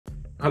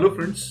Hello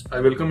friends, I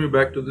welcome you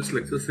back to this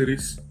lecture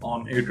series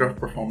on aircraft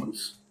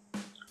performance.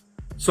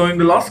 So in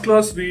the last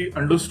class we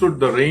understood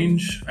the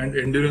range and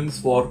endurance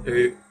for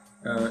a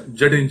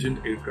jet engine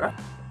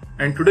aircraft,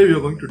 and today we are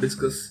going to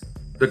discuss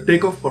the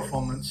takeoff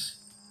performance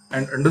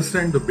and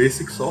understand the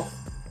basics of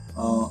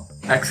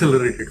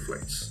accelerated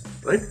flights,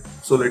 right?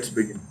 So let's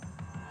begin.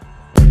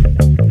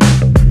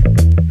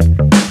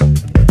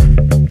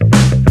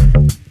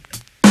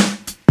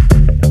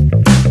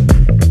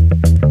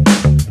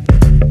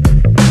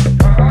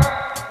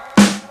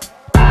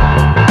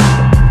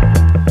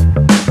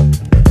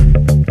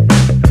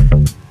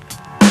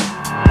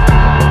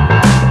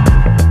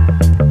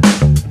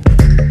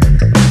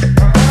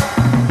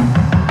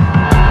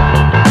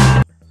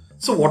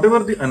 So whatever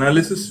the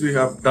analysis we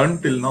have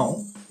done till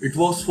now, it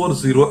was for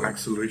zero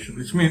acceleration,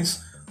 which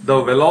means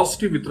the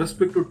velocity with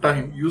respect to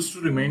time used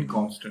to remain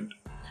constant.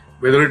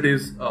 Whether it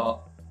is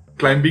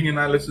climbing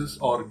analysis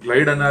or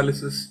glide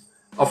analysis,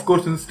 of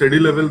course in steady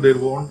level there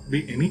won't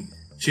be any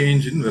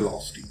change in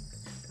velocity,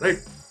 right?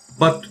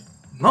 But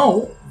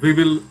now we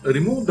will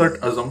remove that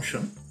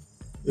assumption.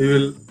 We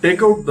will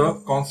take out the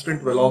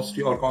constant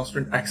velocity or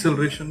constant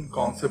acceleration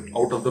concept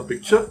out of the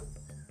picture.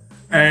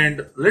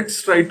 And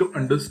let's try to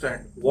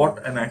understand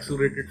what an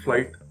accelerated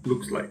flight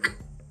looks like.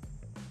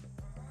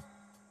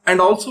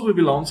 And also we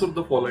will answer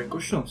the following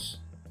questions.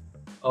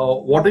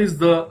 What is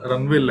the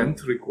runway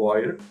length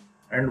required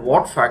and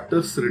what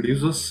factors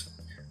reduces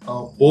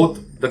both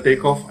the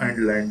takeoff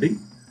and landing,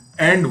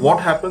 and what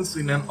happens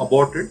in an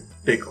aborted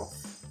takeoff,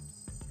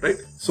 right?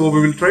 So we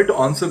will try to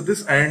answer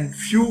this and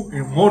few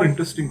more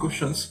interesting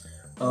questions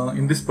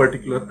in this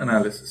particular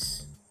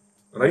analysis,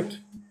 right?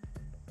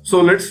 So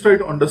let's try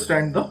to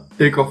understand the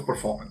takeoff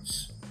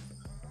performance.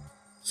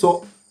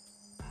 So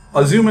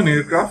assume an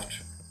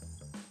aircraft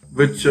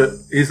which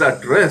is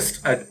at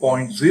rest at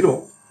point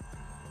 0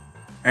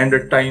 and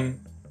at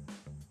time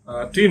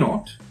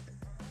t0.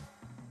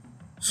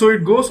 So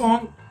it goes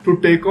on to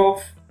take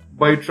off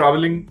by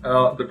traveling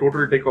the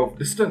total takeoff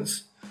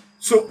distance.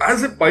 So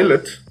as a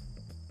pilot,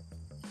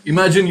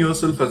 imagine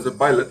yourself as a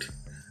pilot,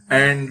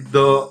 and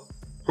the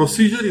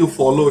procedure you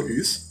follow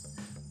is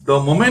the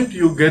moment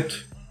you get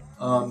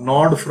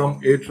nod from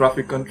air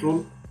traffic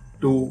control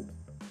to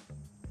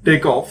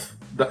take off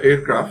the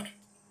aircraft.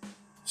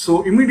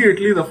 So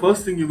immediately the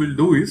first thing you will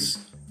do is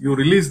you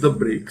release the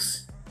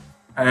brakes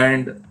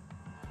and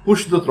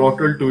push the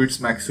throttle to its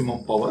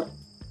maximum power,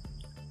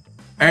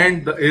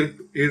 and the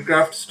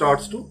aircraft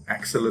starts to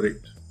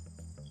accelerate,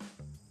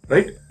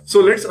 right? So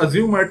let's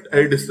assume at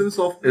a distance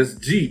of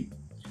SG,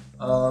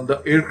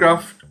 the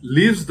aircraft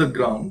leaves the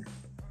ground,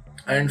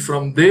 and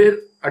from there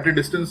at a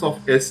distance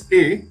of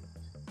SA,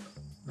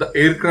 the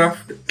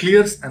aircraft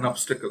clears an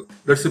obstacle.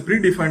 That's a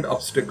predefined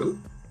obstacle.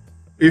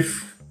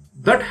 If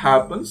that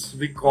happens,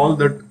 we call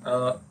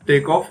that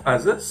takeoff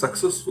as a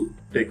successful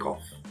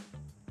takeoff.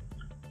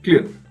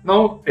 Clear?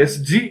 Now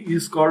SG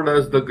is called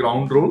as the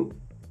ground roll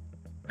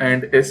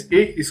and SA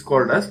is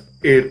called as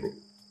air roll.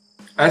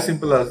 As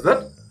simple as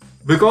that,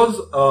 because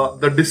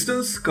the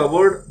distance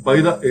covered by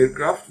the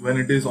aircraft when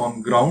it is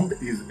on ground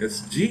is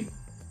SG,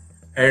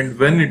 and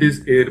when it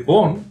is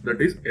airborne,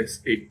 that is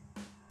SA,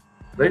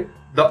 right?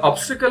 The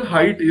obstacle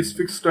height is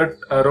fixed at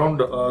around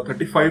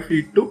 35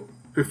 feet to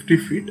 50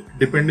 feet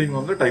depending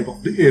on the type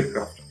of the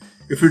aircraft.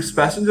 If it's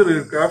passenger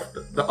aircraft,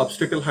 the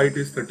obstacle height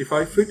is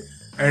 35 feet,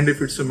 and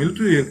if it's a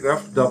military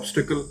aircraft, the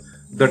obstacle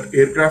that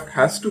aircraft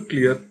has to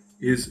clear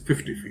is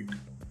 50 feet.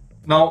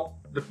 Now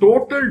the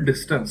total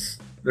distance,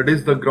 that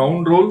is the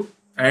ground roll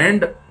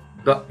and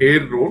the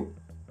air roll,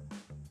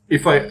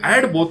 if I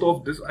add both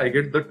of this, I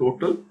get the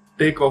total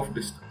takeoff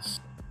distance.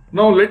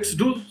 Now let's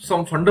do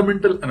some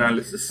fundamental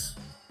analysis.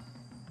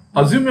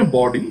 Assume a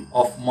body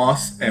of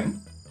mass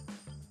m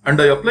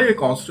and I apply a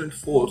constant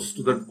force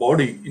to that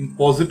body in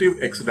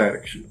positive x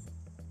direction.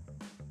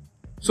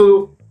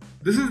 So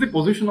this is the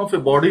position of a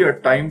body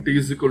at time t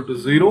is equal to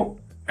 0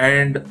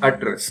 and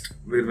at rest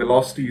where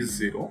velocity is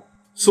 0.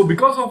 So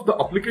because of the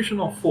application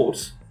of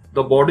force,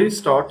 the body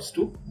starts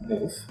to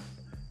move,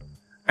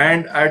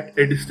 and at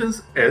a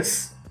distance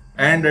s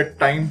and at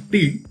time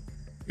t,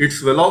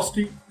 its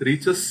velocity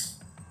reaches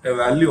a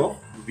value of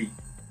v,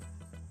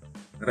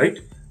 right?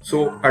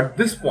 So at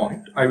this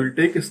point, I will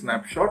take a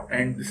snapshot,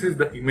 and this is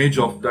the image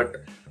of that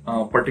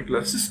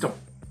particular system.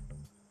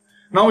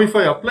 Now if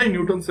I apply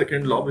Newton's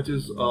second law, which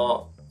is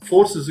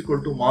force is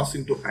equal to mass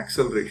into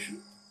acceleration,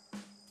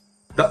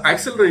 the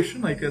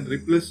acceleration I can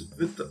replace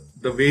with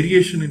the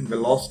variation in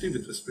velocity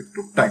with respect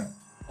to time,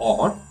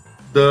 or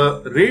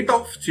the rate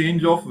of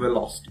change of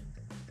velocity,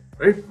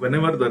 right?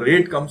 Whenever the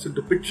rate comes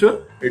into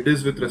picture, it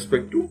is with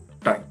respect to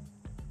time.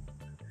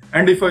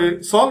 And if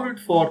I solve it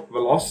for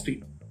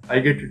velocity, I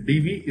get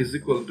dv is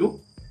equal to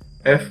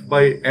F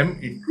by m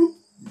into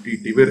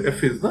dt, where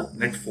F is the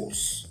net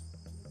force.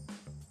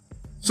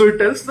 So it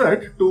tells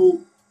that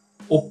to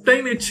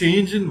obtain a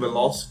change in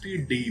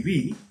velocity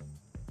dv,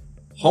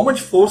 how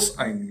much force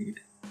I need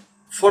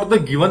for the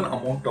given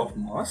amount of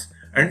mass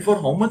and for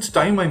how much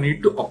time I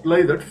need to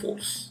apply that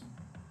force,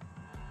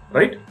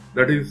 right?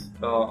 That is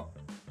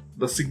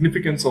the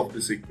significance of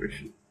this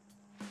equation.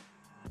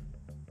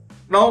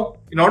 Now,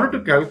 in order to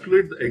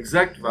calculate the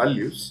exact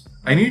values,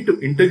 I need to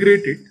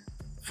integrate it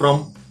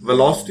from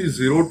velocity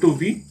 0 to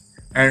v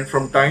and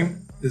from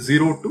time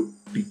 0 to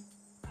t.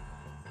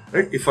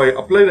 Right? If I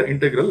apply the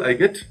integral, I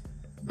get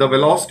the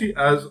velocity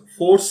as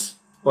force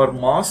per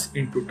mass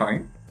into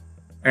time,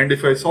 and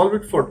if I solve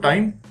it for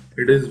time,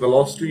 it is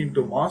velocity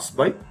into mass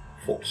by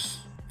force.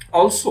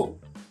 Also,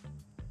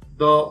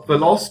 the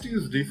velocity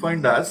is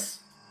defined as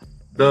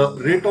the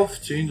rate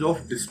of change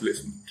of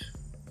displacement.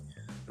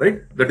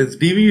 Right? That is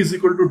dv is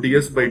equal to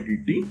ds by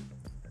dt,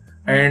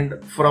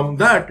 and from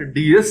that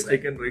ds I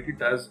can write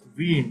it as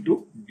v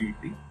into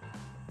dt.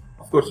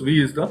 Of course,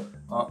 v is the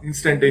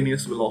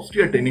instantaneous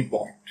velocity at any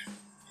point.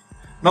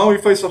 Now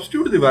if I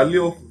substitute the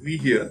value of v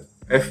here,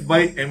 f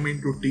by m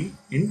into t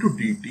into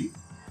dt,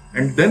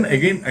 and then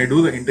again I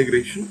do the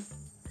integration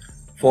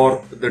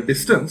for the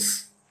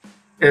distance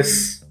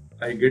s,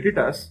 I get it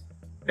as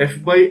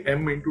f by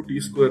m into t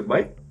square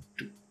by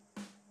 2.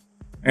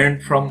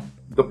 And from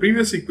the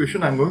previous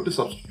equation, I am going to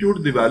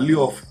substitute the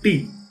value of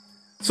t.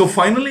 So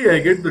finally, I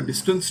get the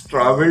distance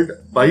traveled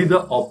by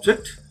the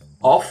object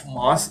of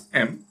mass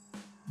m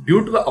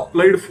due to the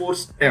applied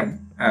force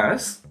m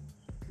as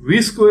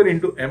v square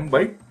into m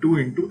by 2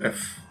 into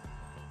f,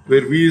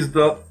 where v is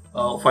the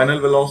final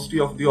velocity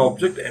of the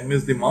object, m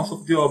is the mass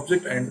of the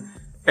object, and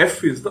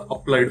f is the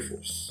applied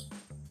force.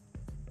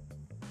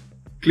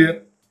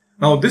 Clear?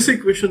 Now this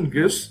equation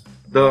gives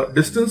the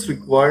distance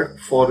required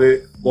for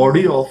a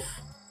body of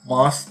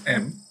mass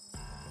m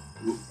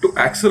to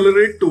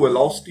accelerate to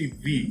velocity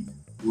v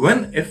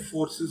when f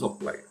force is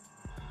applied.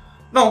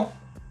 Now,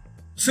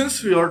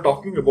 since we are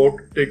talking about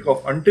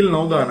takeoff, until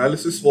now the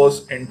analysis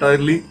was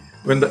entirely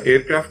when the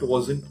aircraft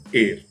was in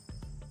air,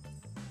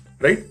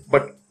 right?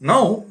 But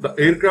now the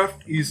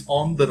aircraft is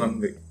on the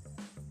runway,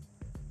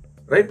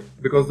 right?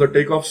 Because the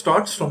takeoff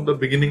starts from the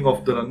beginning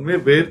of the runway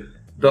where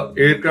the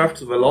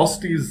aircraft's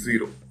velocity is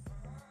 0.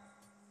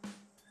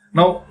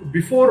 Now,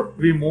 before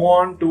we move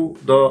on to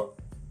the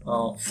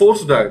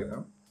force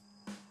diagram,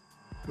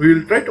 we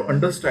will try to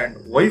understand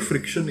why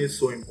friction is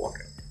so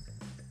important.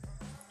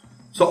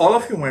 So all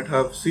of you might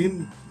have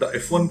seen the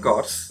F1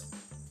 cars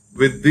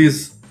with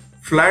these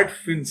flat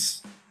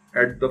fins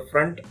at the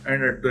front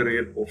and at the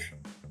rear portion.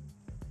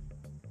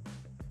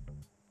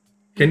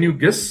 Can you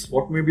guess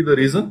what may be the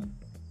reason?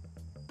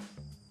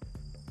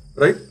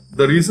 Right?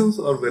 The reasons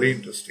are very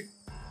interesting.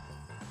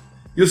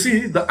 You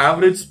see, the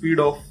average speed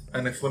of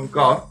an F1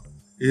 car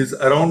is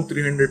around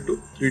 300 to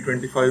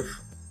 325,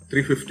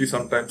 350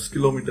 sometimes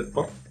kilometer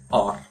per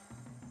hour.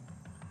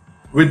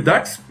 With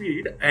that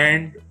speed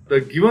and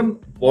the given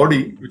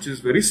body, which is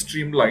very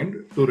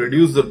streamlined to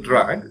reduce the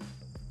drag,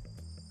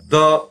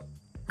 the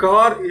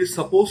car is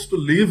supposed to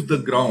leave the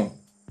ground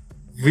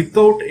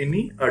without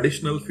any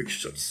additional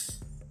fixtures.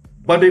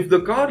 But if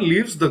the car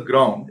leaves the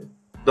ground,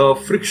 the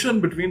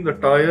friction between the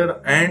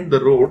tire and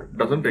the road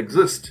doesn't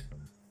exist.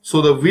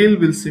 So the wheel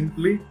will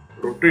simply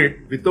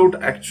rotate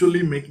without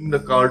actually making the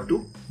car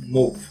to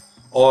move,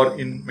 or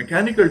in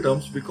mechanical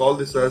terms we call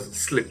this as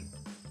slip.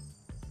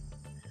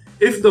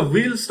 If the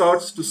wheel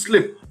starts to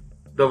slip,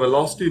 the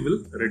velocity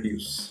will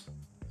reduce,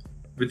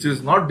 which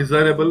is not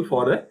desirable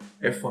for a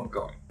F1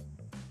 car.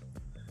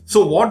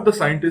 So what the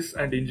scientists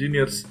and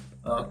engineers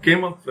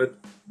came up with,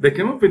 they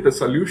came up with a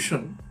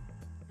solution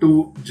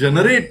to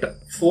generate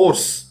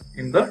force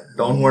in the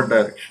downward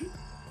direction,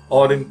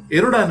 or in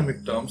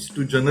aerodynamic terms,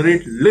 to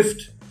generate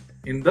lift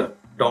in the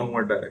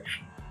downward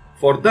direction.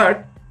 For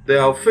that, they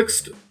have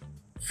fixed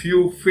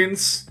few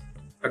fins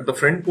at the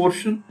front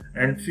portion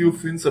and few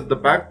fins at the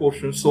back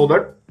portion so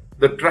that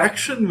the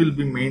traction will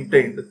be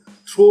maintained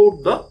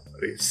throughout the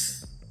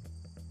race.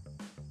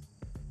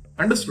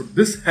 Understood?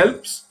 This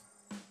helps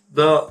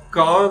the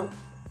car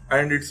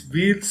and its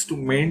wheels to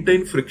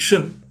maintain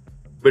friction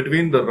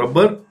between the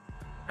rubber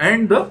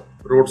and the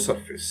road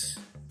surface.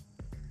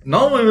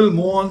 Now we will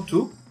move on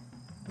to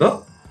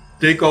the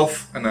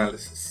takeoff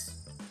analysis.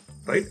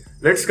 Right?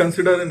 Let's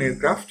consider an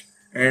aircraft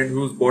and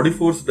whose body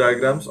force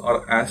diagrams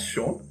are as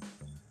shown.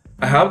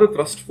 I have the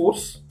thrust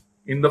force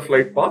in the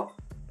flight path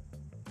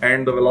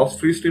and the velocity,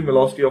 free stream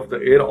velocity of the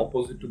air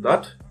opposite to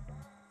that,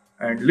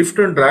 and lift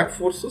and drag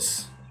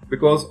forces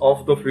because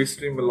of the free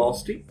stream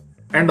velocity,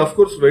 and of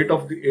course weight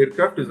of the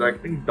aircraft is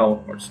acting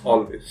downwards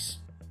always.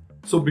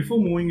 So before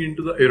moving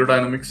into the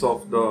aerodynamics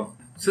of the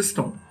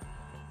system,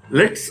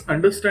 let's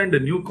understand a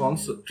new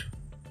concept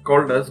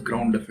called as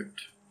ground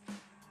effect.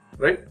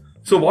 Right?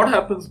 So what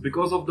happens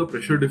because of the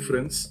pressure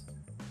difference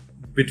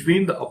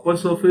between the upper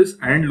surface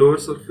and lower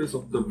surface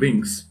of the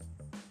wings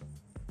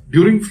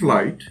during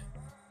flight?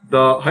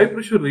 The high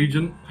pressure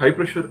region, high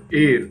pressure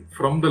air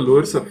from the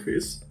lower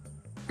surface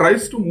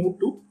tries to move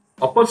to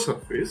upper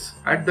surface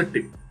at the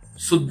tip.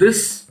 So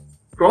this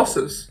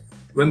process,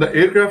 when the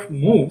aircraft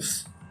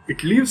moves,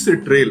 it leaves a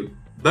trail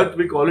that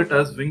we call it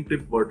as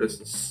wingtip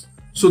vortices.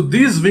 So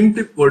these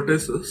wingtip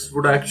vortices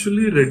would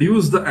actually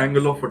reduce the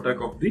angle of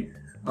attack of the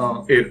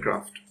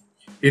aircraft.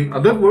 In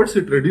other words,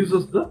 it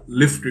reduces the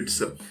lift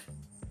itself.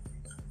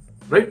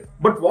 right?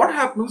 But what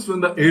happens when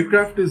the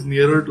aircraft is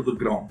nearer to the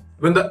ground?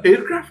 When the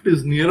aircraft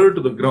is nearer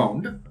to the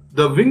ground,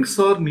 the wings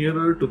are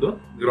nearer to the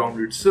ground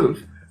itself,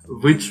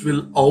 which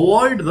will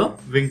avoid the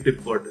wingtip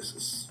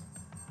vertices.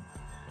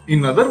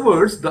 In other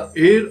words, the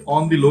air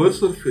on the lower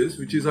surface,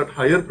 which is at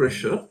higher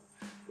pressure,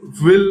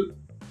 will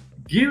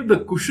give the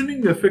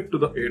cushioning effect to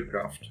the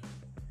aircraft,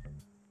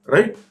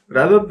 right?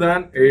 Rather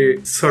than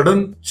a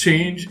sudden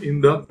change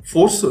in the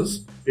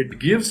forces, it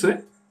gives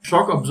a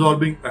shock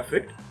absorbing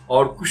effect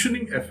or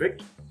cushioning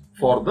effect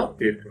for the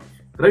aircraft,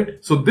 right?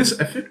 So this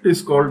effect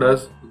is called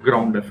as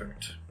ground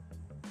effect.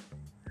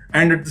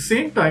 And at the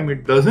same time,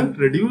 it doesn't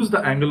reduce the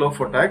angle of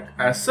attack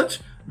as such,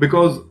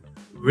 because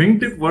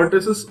wingtip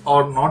vertices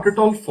are not at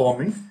all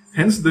forming.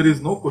 Hence, there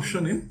is no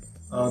question in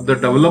the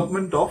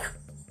development of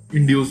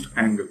induced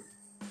angle.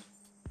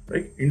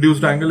 Right?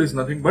 Induced angle is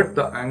nothing but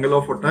the angle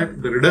of attack,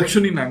 the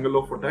reduction in angle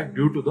of attack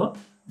due to the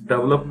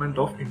development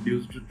of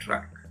induced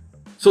drag.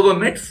 So the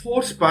net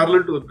force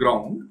parallel to the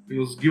ground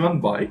is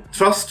given by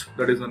thrust,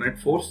 that is the net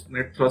force,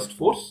 net thrust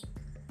force,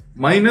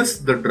 minus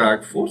the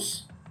drag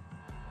force,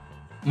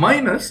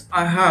 minus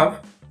I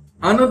have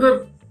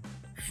another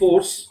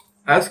force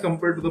as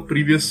compared to the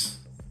previous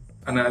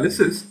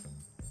analysis.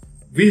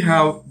 We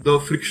have the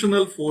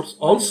frictional force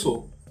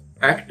also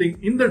acting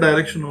in the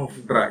direction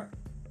of drag,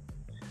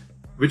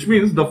 which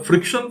means the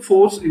friction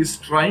force is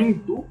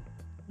trying to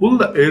pull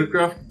the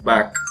aircraft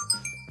back,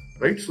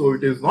 right? So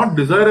it is not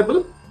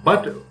desirable,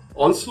 but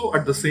also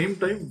at the same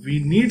time we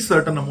need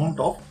certain amount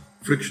of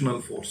frictional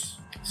force.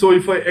 So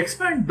if I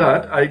expand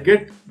that, I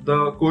get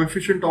the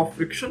coefficient of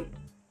friction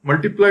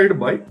multiplied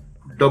by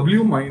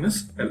W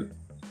minus L.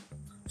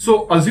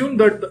 So assume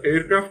that the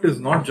aircraft is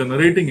not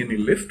generating any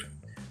lift,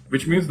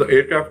 which means the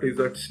aircraft is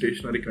at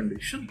stationary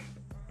condition.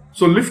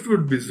 So lift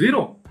would be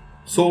 0.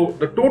 So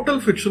the total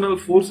frictional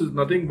force is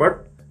nothing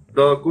but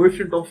the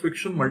coefficient of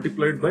friction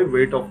multiplied by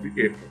weight of the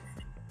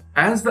aircraft.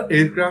 As the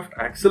aircraft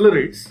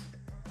accelerates,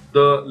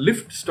 the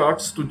lift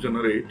starts to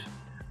generate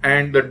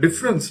and the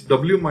difference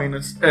W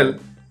minus L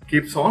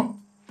keeps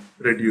on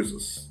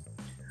reduces,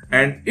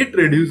 and it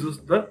reduces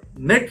the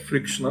net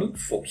frictional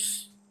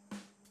force.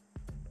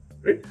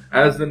 Right?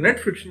 As the net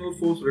frictional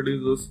force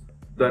reduces,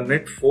 the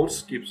net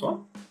force keeps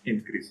on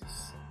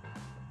increases.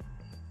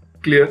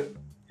 Clear?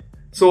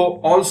 So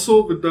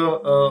also with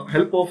the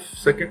help of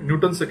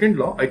Newton's second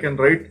law, I can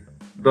write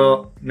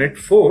the net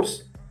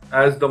force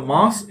as the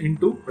mass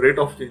into rate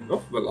of change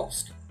of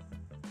velocity.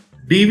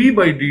 dV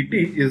by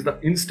dt is the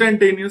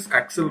instantaneous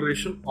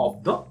acceleration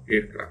of the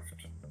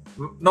aircraft.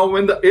 Now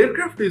when the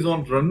aircraft is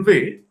on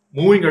runway,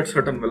 moving at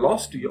certain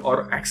velocity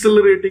or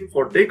accelerating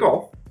for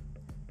takeoff,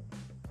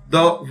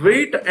 the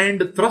weight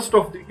and thrust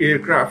of the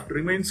aircraft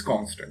remains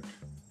constant,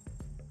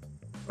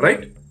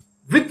 right?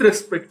 With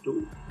respect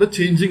to the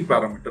changing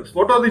parameters.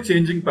 What are the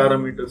changing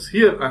parameters?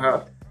 Here I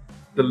have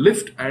the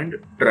lift and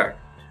drag.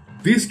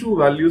 These two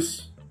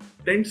values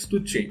tends to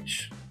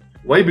change.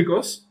 Why?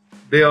 Because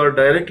they are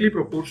directly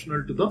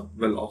proportional to the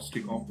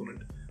velocity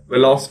component.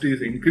 Velocity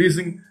is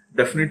increasing,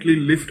 definitely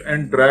lift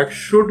and drag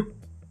should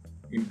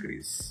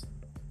increase,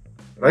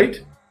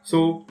 right?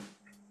 So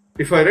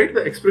if I write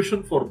the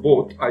expression for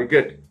both, I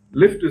get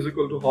lift is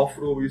equal to half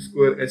rho v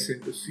square s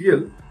into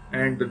CL,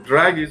 and the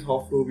drag is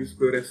half rho v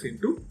square s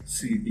into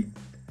CD.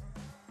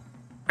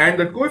 And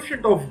the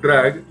coefficient of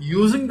drag,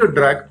 using the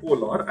drag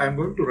polar, I am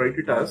going to write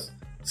it as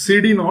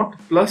CD naught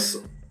plus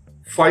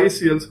phi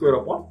CL square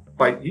upon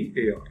pi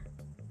E AR.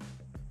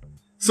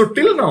 So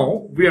till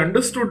now we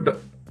understood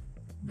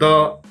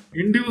the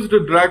induced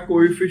drag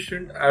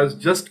coefficient as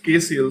just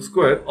KCL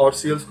square or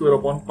CL square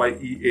upon pi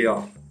E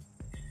AR.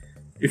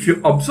 If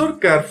you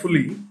observe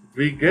carefully,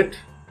 we get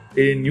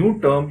a new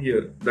term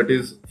here, that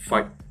is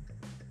phi.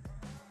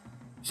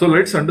 So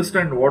let's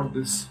understand what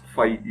this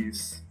phi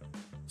is.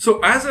 So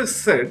as I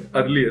said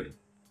earlier,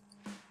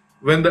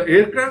 when the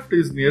aircraft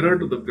is nearer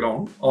to the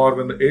ground or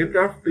when the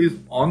aircraft is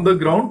on the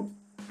ground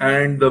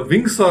and the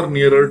wings are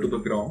nearer to the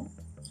ground,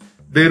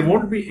 there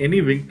won't be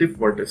any wingtip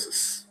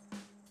vertices.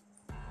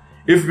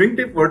 If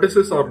wingtip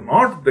vertices are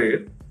not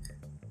there,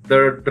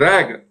 the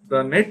drag,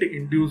 the net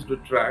induced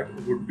drag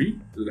would be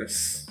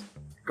less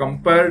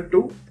compared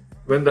to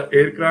when the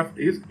aircraft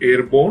is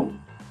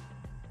airborne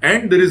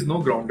and there is no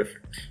ground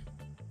effect.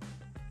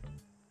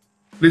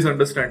 Please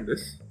understand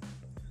this.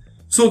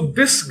 So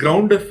this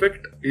ground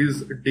effect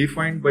is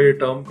defined by a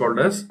term called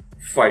as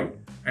phi,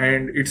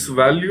 and its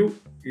value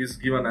is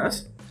given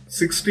as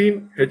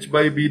 16 h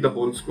by b the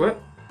whole square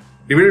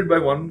divided by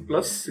 1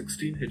 plus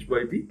 16 h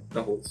by b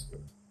the whole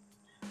square,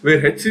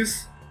 where h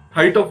is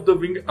height of the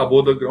wing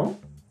above the ground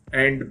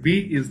and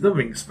b is the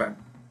wingspan,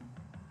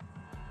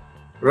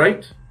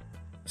 right?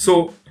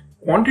 So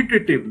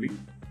quantitatively,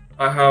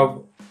 I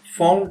have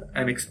found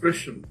an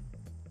expression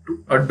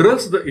to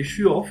address the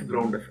issue of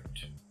ground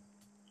effect.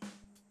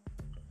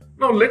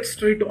 Now let's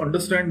try to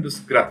understand this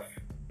graph.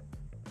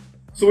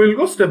 So we'll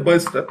go step by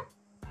step.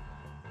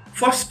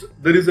 First,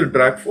 there is a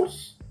drag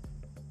force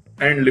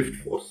and lift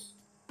force.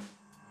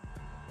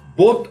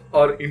 Both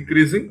are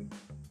increasing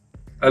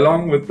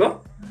along with the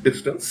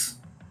distance.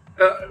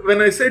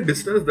 when I say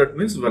distance, that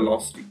means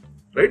velocity,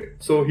 right?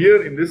 So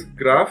here in this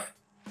graph,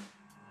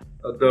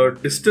 the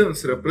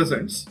distance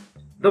represents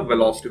the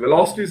velocity.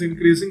 Velocity is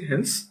increasing,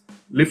 hence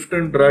lift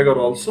and drag are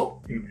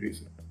also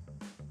increasing.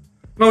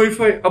 Now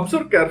if I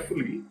observe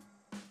carefully,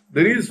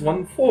 there is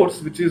one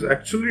force which is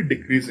actually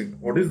decreasing.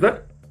 What is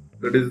that?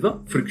 That is the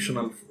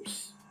frictional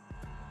force.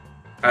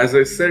 As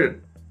I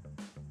said,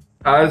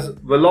 as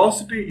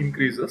velocity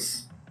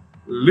increases,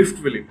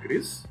 lift will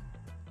increase.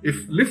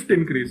 If lift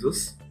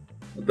increases,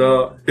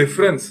 the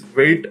difference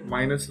weight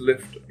minus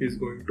lift is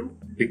going to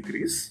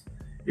decrease.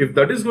 If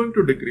that is going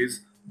to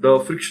decrease, the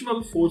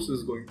frictional force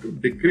is going to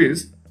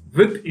decrease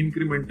with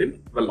increment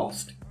in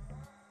velocity.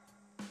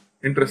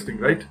 Interesting,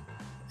 right?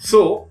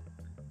 So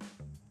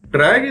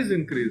drag is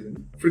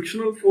increasing,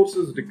 frictional force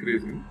is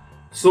decreasing.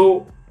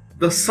 So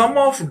the sum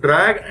of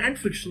drag and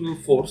frictional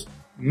force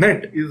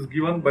net is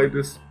given by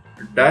this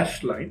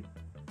dashed line,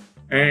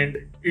 and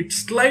it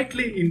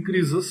slightly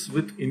increases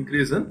with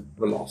increase in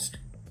velocity.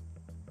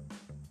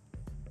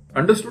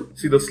 Understood?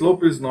 See, the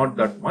slope is not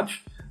that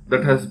much.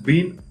 That has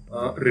been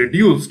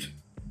reduced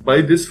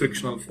by this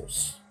frictional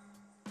force.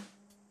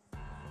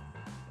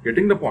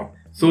 Getting the point?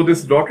 So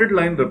this dotted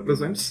line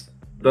represents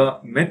the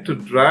net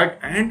drag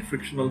and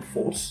frictional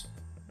force,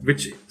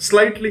 which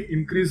slightly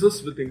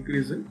increases with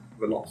increase in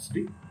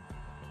velocity.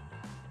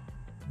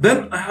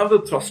 Then I have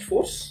the thrust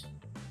force,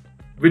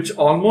 which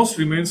almost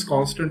remains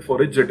constant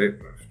for a jet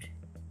aircraft.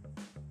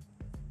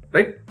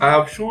 Right? I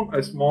have shown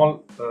a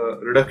small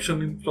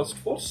reduction in thrust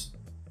force,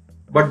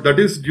 but that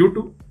is due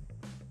to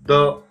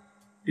the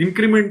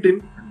increment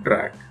in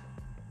drag.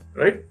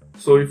 Right?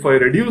 So if I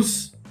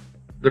reduce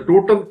the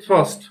total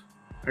thrust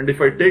and if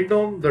I take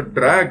down the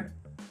drag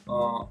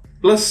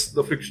plus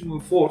the frictional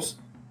force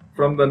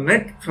from the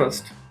net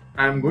thrust,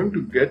 I am going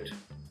to get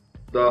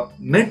the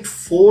net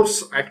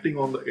force acting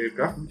on the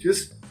aircraft, which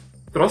is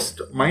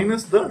thrust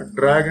minus the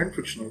drag and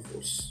frictional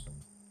force.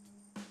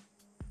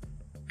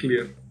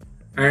 Clear?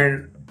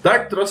 And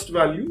that thrust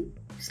value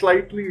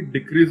slightly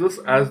decreases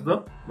as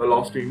the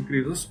velocity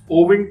increases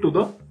owing to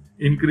the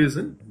increase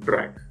in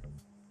drag.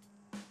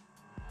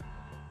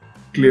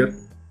 Clear?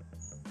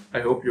 I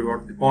hope you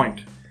got the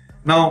point.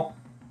 Now,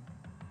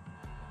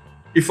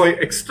 if I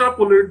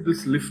extrapolate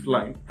this lift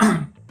line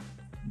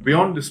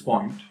beyond this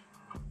point,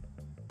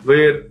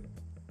 where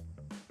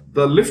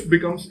the lift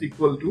becomes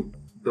equal to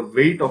the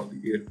weight of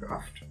the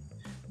aircraft,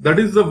 that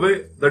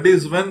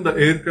is when the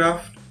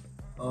aircraft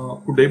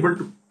could able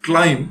to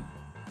climb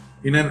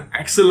in an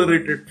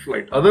accelerated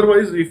flight.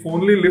 Otherwise, if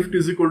only lift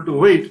is equal to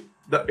weight,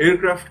 the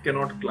aircraft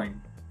cannot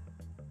climb.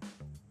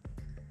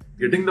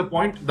 Getting the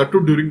point? That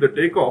too during the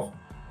takeoff,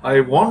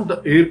 I want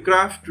the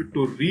aircraft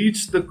to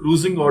reach the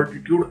cruising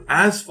altitude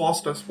as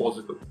fast as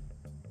possible.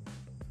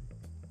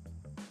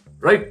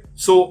 Right?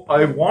 So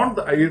I want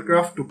the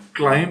aircraft to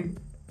climb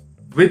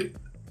with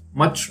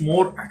much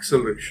more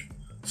acceleration.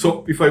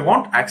 So if I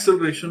want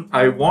acceleration,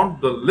 I want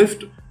the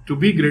lift to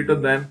be greater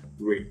than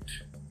weight.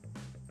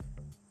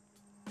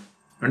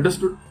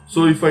 Understood?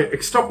 So if I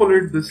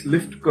extrapolate this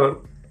lift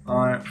curve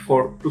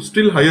to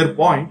still higher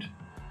point,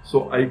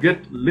 so I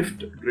get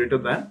lift greater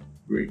than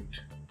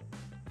weight.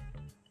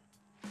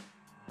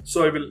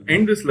 So I will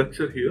end this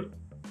lecture here.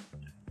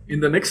 In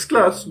the next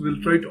class, we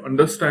will try to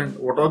understand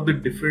what are the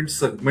different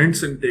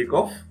segments in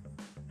takeoff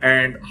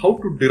and how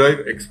to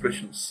derive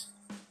expressions,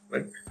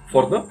 right,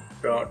 for the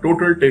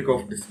total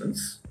takeoff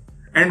distance.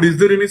 And is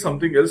there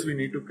something else we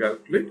need to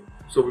calculate?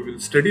 So we will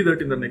study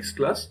that in the next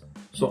class.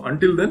 So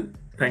until then,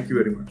 thank you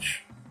very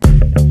much.